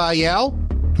 WFIL.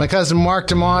 My cousin Mark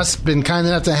DeMoss been kind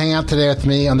enough to hang out today with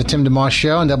me on the Tim DeMoss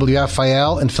Show on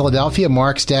WFIL in Philadelphia.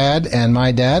 Mark's dad and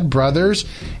my dad, brothers,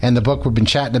 and the book we've been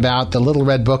chatting about, The Little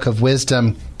Red Book of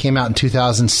Wisdom, came out in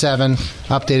 2007,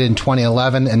 updated in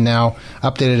 2011, and now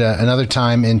updated another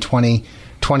time in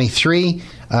 2023,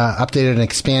 updated and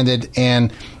expanded.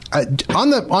 And on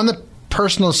the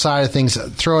personal side of things,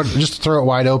 throw it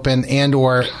wide open, and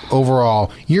or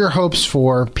overall, your hopes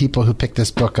for people who pick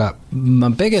this book up. My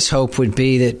biggest hope would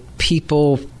be that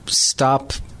people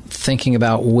stop thinking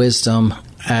about wisdom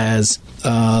as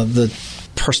the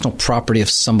personal property of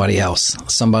somebody else,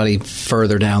 somebody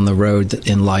further down the road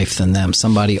in life than them,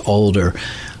 somebody older,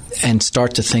 and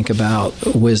start to think about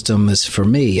wisdom as for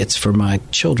me. It's for my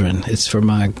children. It's for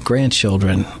my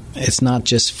grandchildren. It's not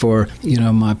just for,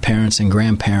 my parents and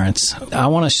grandparents. I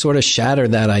want to sort of shatter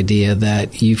that idea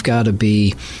that you've got to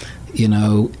be,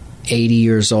 80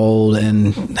 years old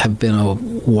and have been a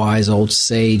wise old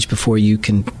sage before you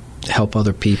can help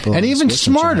other people. And even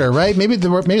smarter, right? Maybe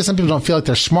some people don't feel like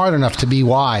they're smart enough to be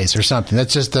wise or something.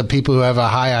 That's just the people who have a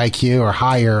high IQ or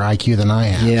higher IQ than I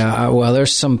have. Yeah, well,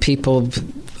 there's some people,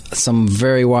 some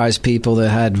very wise people that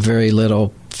had very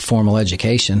little formal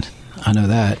education. I know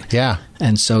that. Yeah.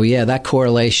 And so, that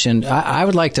correlation, I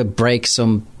would like to break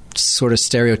some sort of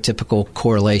stereotypical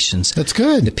correlations. That's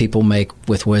good. That people make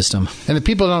with wisdom. And if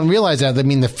people don't realize that,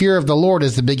 the fear of the Lord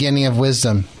is the beginning of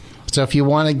wisdom. So if you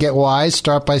want to get wise,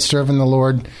 start by serving the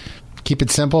Lord. Keep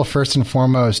it simple, first and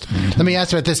foremost. Mm-hmm. Let me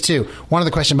ask about this, too. One other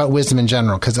question about wisdom in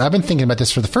general, because I've been thinking about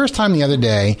this for the first time the other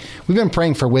day. We've been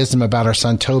praying for wisdom about our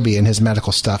son, Toby, and his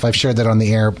medical stuff. I've shared that on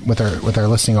the air with our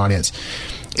listening audience.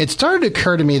 It started to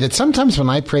occur to me that sometimes when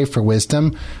I pray for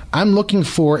wisdom, I'm looking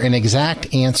for an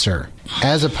exact answer,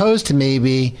 as opposed to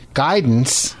maybe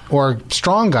guidance or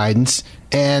strong guidance.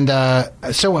 And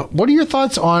so what are your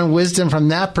thoughts on wisdom from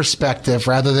that perspective,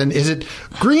 rather than, is it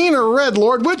green or red,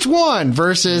 Lord? Which one?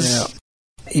 Versus...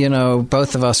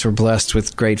 both of us were blessed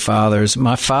with great fathers.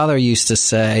 My father used to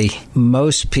say,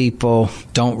 most people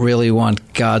don't really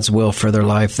want God's will for their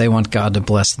life. They want God to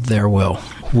bless their will.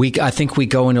 I think we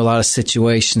go into a lot of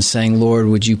situations saying, Lord,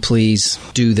 would you please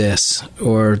do this,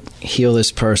 or heal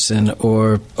this person,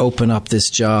 or open up this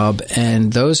job?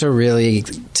 And those are really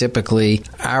typically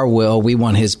our will. We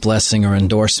want his blessing or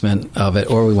endorsement of it,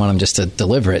 or we want him just to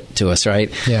deliver it to us, right?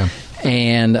 Yeah.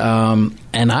 And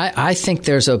I think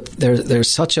there's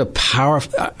such a power.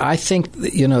 I think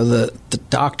the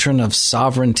doctrine of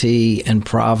sovereignty and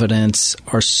providence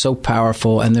are so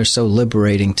powerful, and they're so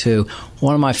liberating too.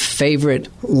 One of my favorite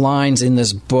lines in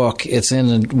this book, it's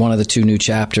in one of the two new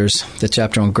chapters, the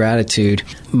chapter on gratitude.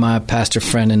 My pastor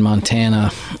friend in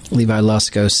Montana, Levi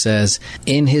Lusko, says,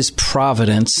 "In his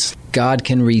providence, God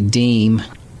can redeem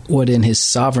what in his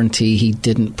sovereignty he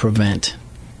didn't prevent."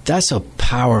 That's a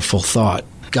powerful thought.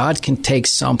 God can take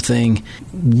something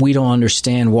we don't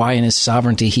understand why in his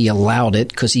sovereignty he allowed it,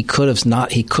 because he could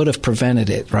have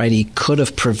prevented it, right? He could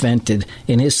have prevented,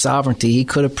 in his sovereignty, he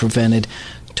could have prevented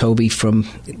Toby from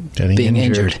being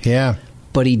injured. Yeah.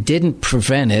 But he didn't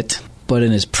prevent it, but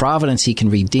in his providence he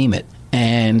can redeem it.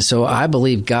 And so I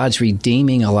believe God's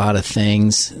redeeming a lot of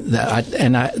things.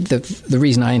 The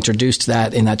reason I introduced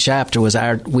that in that chapter was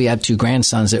we had two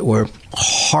grandsons that were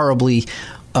horribly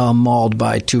mauled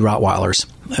by two Rottweilers.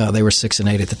 They were 6 and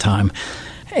 8 at the time.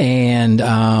 And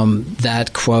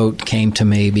that quote came to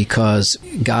me because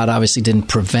God obviously didn't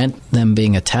prevent them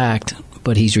being attacked,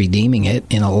 but he's redeeming it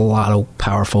in a lot of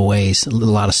powerful ways, a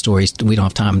lot of stories we don't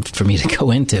have time for me to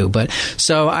go into. But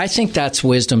so I think that's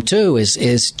wisdom too,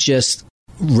 is just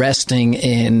resting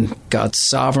in God's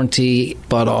sovereignty,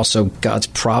 but also God's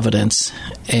providence.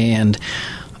 And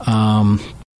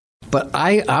but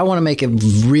I want to make it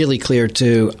really clear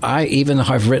too. Even though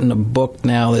I've written a book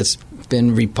now that's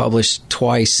been republished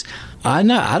twice, I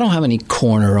don't have any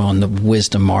corner on the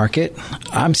wisdom market.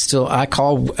 I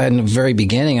call in the very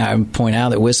beginning, I point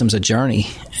out that wisdom's a journey,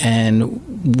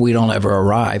 and we don't ever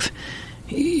arrive.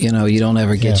 You don't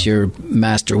ever get your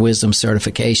master wisdom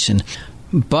certification.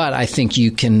 But I think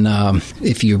you can,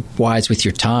 if you're wise with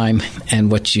your time and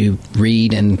what you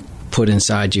read and put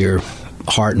inside your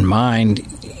heart and mind,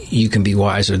 you can be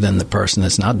wiser than the person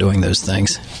that's not doing those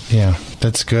things. Yeah,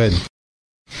 that's good.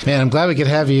 Man, I'm glad we could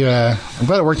have you. I'm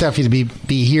glad it worked out for you to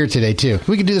be here today, too.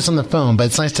 We could do this on the phone, but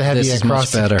it's nice to have you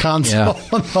across the console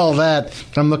and all that.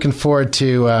 I'm looking forward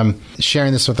to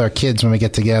sharing this with our kids when we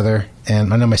get together.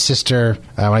 And I know my sister,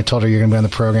 when I told her you're going to be on the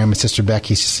program, my sister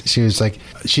Becky, she was like,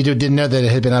 she didn't know that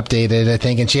it had been updated, I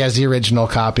think, and she has the original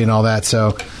copy and all that.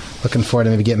 So looking forward to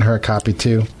maybe getting her a copy,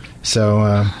 too.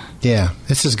 So, yeah,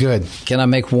 this is good. Can I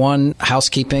make one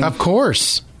housekeeping? Of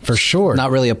course. For sure.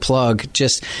 Not really a plug.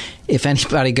 Just if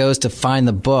anybody goes to find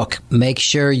the book, make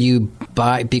sure you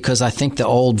buy, because I think the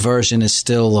old version is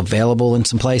still available in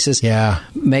some places. Yeah.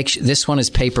 This one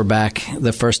is paperback.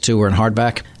 The first two were in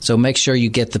hardback. So make sure you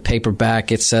get the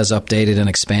paperback. It says updated and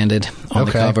expanded on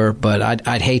the cover. But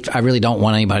I really don't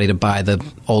want anybody to buy the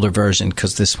older version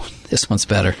because this one's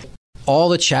better. All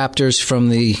the chapters from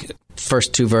the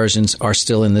first two versions are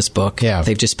still in this book. Yeah.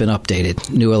 They've just been updated.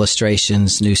 New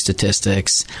illustrations, new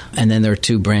statistics, and then there are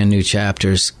two brand new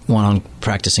chapters, one on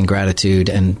practicing gratitude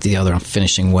and the other on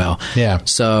finishing well. Yeah.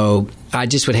 So I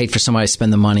just would hate for somebody to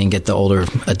spend the money and get the older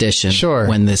edition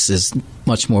when this is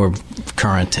much more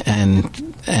current and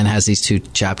has these two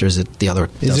chapters that the other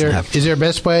doesn't have. Is there a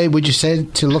best way, would you say,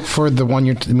 to look for the one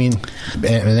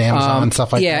Amazon and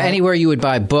stuff like that? Yeah, anywhere you would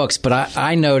buy books. But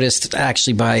I noticed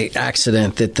actually by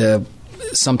accident that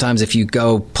sometimes if you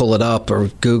go pull it up or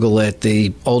Google it,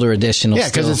 the older edition will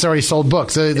because it's already sold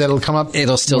books. So that'll come up.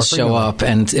 It'll still show up,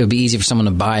 and it'll be easy for someone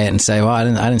to buy it and say, well, I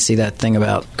didn't see that thing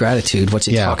about gratitude. What's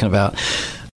he talking about?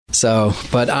 So,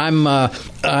 but I'm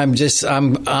honored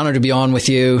to be on with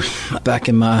you back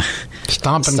in my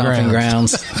stomping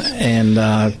grounds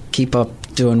and keep up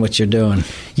doing what you're doing.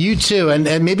 You too, and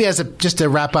maybe just to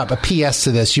wrap up, a PS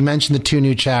to this. You mentioned the two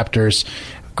new chapters,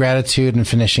 gratitude and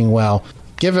finishing well.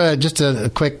 Give just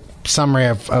a quick summary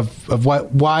of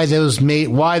why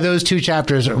those two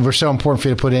chapters were so important for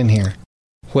you to put in here.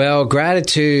 Well,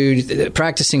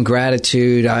 practicing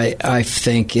gratitude, I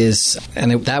think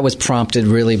that was prompted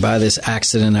really by this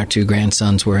accident our two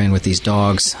grandsons were in with these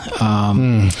dogs,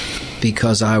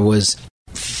 because I was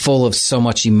full of so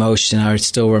much emotion. I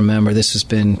still remember, this has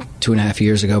been 2.5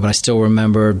 years ago, but I still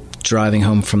remember driving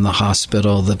home from the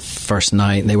hospital the first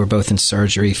night. They were both in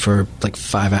surgery for like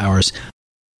 5 hours.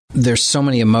 There's so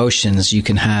many emotions you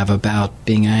can have about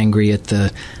being angry at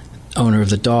the owner of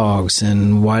the dogs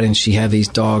and why didn't she have these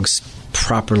dogs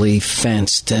properly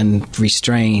fenced and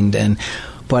restrained.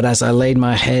 But as I laid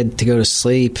my head to go to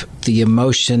sleep, the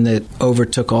emotion that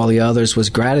overtook all the others was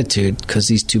gratitude, because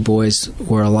these two boys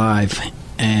were alive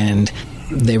and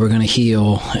they were going to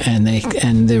heal, and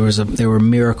there were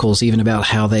miracles even about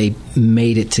how they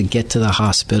made it to get to the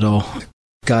hospital.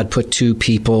 God put two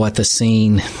people at the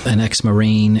scene, an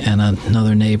ex-Marine and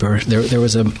another neighbor. There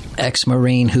was an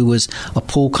ex-Marine who was a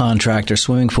pool contractor,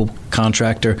 swimming pool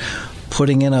contractor,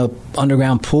 putting in a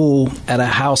underground pool at a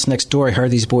house next door. I heard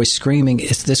these boys screaming.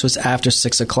 This was after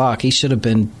 6 o'clock. He should have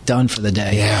been done for the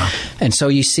day. Yeah. And so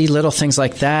you see little things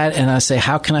like that, and I say,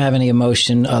 how can I have any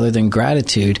emotion other than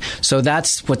gratitude? So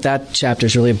that's what that chapter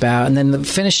is really about. And then the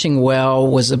finishing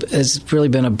well has really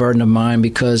been a burden of mine,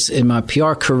 because in my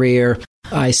PR career,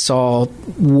 I saw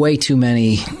way too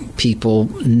many people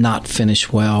not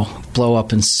finish well, blow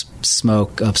up in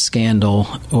smoke of scandal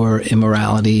or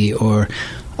immorality or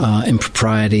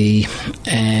impropriety,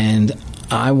 and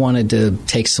I wanted to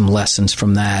take some lessons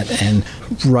from that and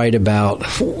write about,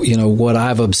 what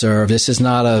I've observed. This is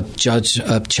not a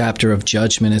chapter of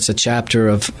judgment. It's a chapter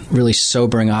of really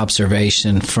sobering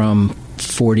observation from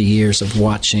 40 years of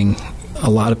watching a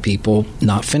lot of people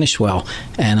not finish well.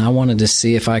 And I wanted to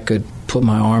see if I could put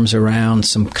my arms around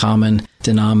some common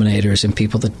denominators in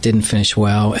people that didn't finish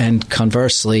well, and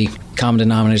conversely, common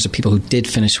denominators of people who did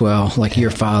finish well, like your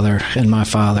father and my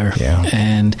father. Yeah.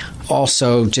 And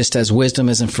also, just as wisdom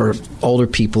isn't for older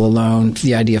people alone,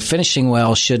 the idea of finishing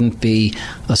well shouldn't be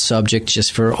a subject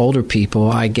just for older people.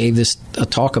 I gave a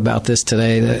talk about this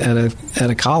today at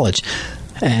a college.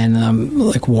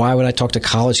 And why would I talk to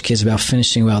college kids about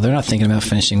finishing well? They're not thinking about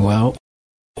finishing well.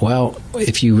 Well,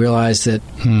 if you realize that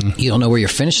you don't know where your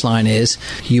finish line is,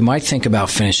 you might think about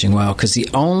finishing well, because the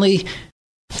only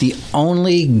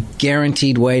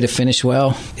guaranteed way to finish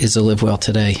well is to live well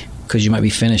today, because you might be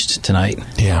finished tonight.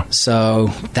 Yeah. So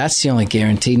that's the only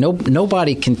guarantee.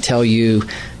 Nobody can tell you,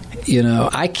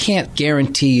 I can't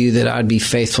guarantee you that I'd be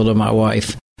faithful to my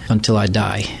wife until I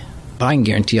die. But I can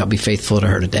guarantee I'll be faithful to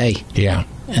her today. Yeah.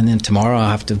 And then tomorrow I'll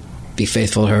have to be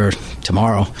faithful to her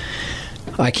tomorrow.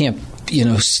 I can't,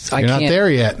 I not there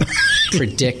yet.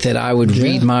 predict that I would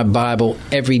read my Bible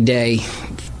every day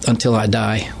until I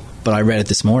die. But I read it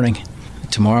this morning.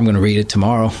 Tomorrow I'm going to read it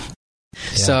tomorrow.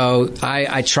 So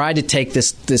I tried to take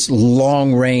this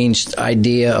long-range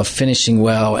idea of finishing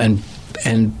well and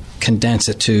condense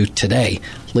it to today,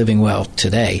 living well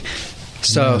today.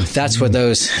 So that's what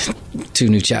those 2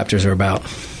 new chapters are about.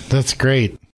 That's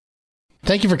great.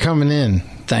 Thank you for coming in.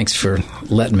 Thanks for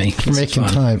letting me. For making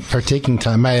time, for taking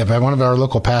time. One of our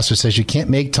local pastors says you can't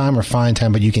make time or find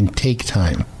time, but you can take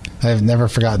time. I've never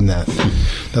forgotten that.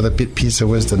 Another piece of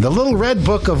wisdom. The Little Red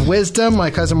Book of Wisdom. My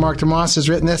cousin Mark DeMoss has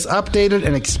written this, updated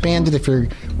and expanded. If you're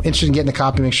interested in getting a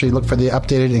copy, make sure you look for the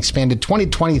updated and expanded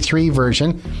 2023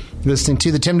 version. You're listening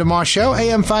to The Tim DeMoss Show,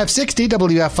 AM 560,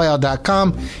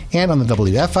 WFIL.com, and on the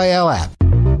WFIL app.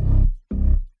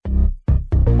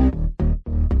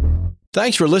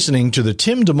 Thanks for listening to the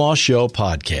Tim DeMoss Show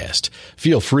podcast.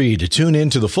 Feel free to tune in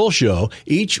to the full show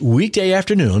each weekday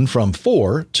afternoon from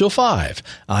 4 till 5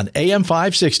 on AM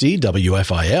 560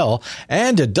 WFIL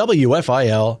and at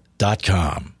WFIL.com.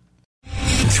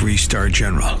 3-star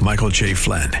General Michael J.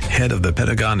 Flynn, head of the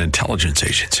Pentagon Intelligence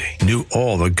Agency, knew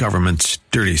all the government's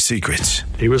dirty secrets.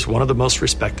 He was one of the most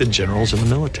respected generals in the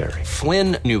military.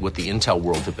 Flynn knew what the intel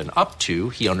world had been up to.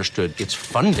 He understood its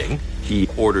funding. He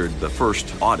ordered the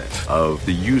first audit of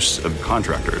the use of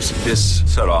contractors. This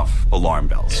set off alarm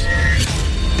bells.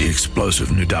 The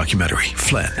explosive new documentary,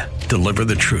 Flynn, Deliver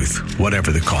the Truth,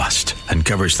 Whatever the Cost,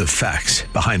 uncovers the facts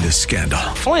behind this scandal.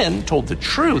 Flynn told the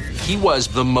truth. He was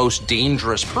the most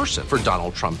dangerous person for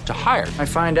Donald Trump to hire. I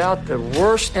find out the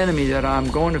worst enemy that I'm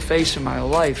going to face in my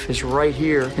life is right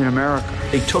here in America.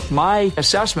 They took my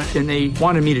assessment and they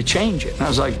wanted me to change it. And I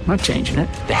was like, I'm not changing it.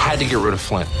 They had to get rid of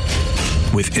Flynn.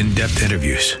 With in-depth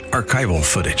interviews, archival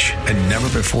footage, and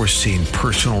never-before-seen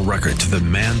personal records of the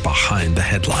man behind the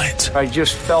headlines. I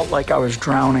just felt like I was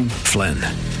drowning. Flynn,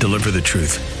 Deliver the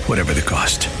Truth, Whatever the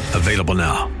Cost. Available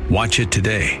now. Watch it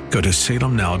today. Go to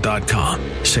salemnow.com.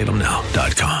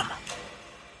 salemnow.com.